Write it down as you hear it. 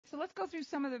So let's go through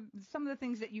some of the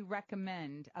things that you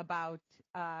recommend about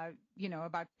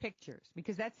about pictures,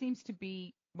 because that seems to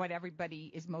be what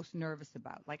everybody is most nervous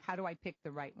about. Like, how do I pick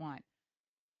the right one?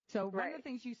 So one of the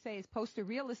things you say is post a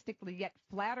realistically yet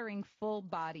flattering full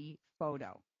body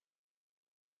photo.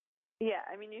 Yeah,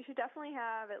 I mean, you should definitely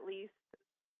have at least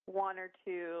one or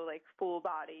two like full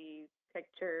body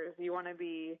pictures. You want to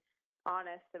be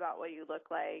honest about what you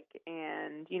look like,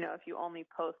 and if you only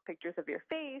post pictures of your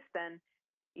face, then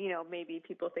maybe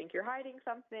people think you're hiding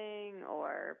something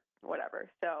or whatever.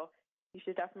 So you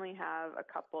should definitely have a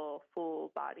couple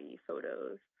full body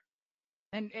photos.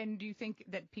 And do you think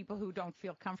that people who don't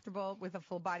feel comfortable with a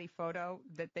full body photo,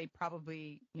 that they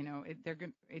probably,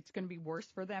 it's going to be worse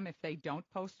for them if they don't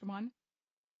post one?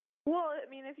 Well, I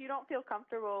mean, if you don't feel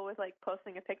comfortable with like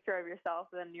posting a picture of yourself,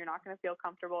 then you're not going to feel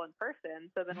comfortable in person.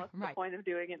 So then what's the point of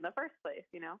doing it in the first place,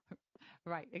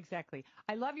 Right, exactly.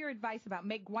 I love your advice about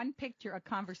make one picture a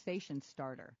conversation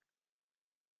starter.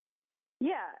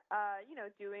 Yeah,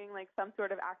 doing like some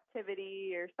sort of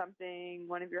activity or something,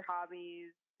 one of your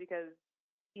hobbies, because,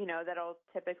 that'll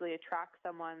typically attract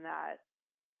someone that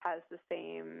has the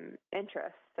same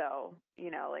interests. So,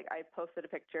 like I posted a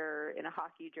picture in a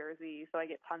hockey jersey, so I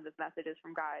get tons of messages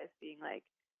from guys being like,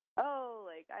 oh,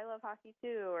 like I love hockey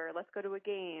too, or let's go to a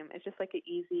game. It's just like an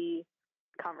easy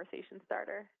conversation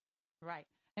starter. Right.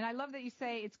 And I love that you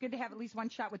say it's good to have at least one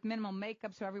shot with minimal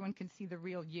makeup so everyone can see the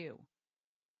real you.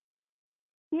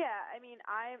 Yeah, I mean,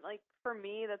 for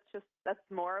me, that's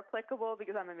more applicable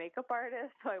because I'm a makeup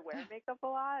artist, so I wear makeup a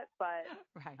lot. But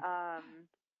right. I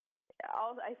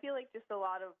feel like just a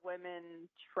lot of women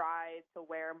try to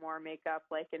wear more makeup,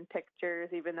 like in pictures,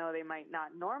 even though they might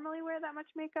not normally wear that much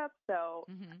makeup. So,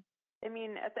 I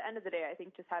mean, at the end of the day, I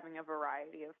think just having a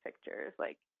variety of pictures,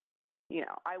 like,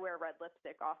 I wear red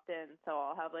lipstick often, so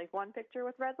I'll have like one picture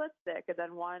with red lipstick and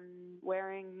then one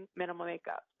wearing minimal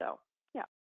makeup. So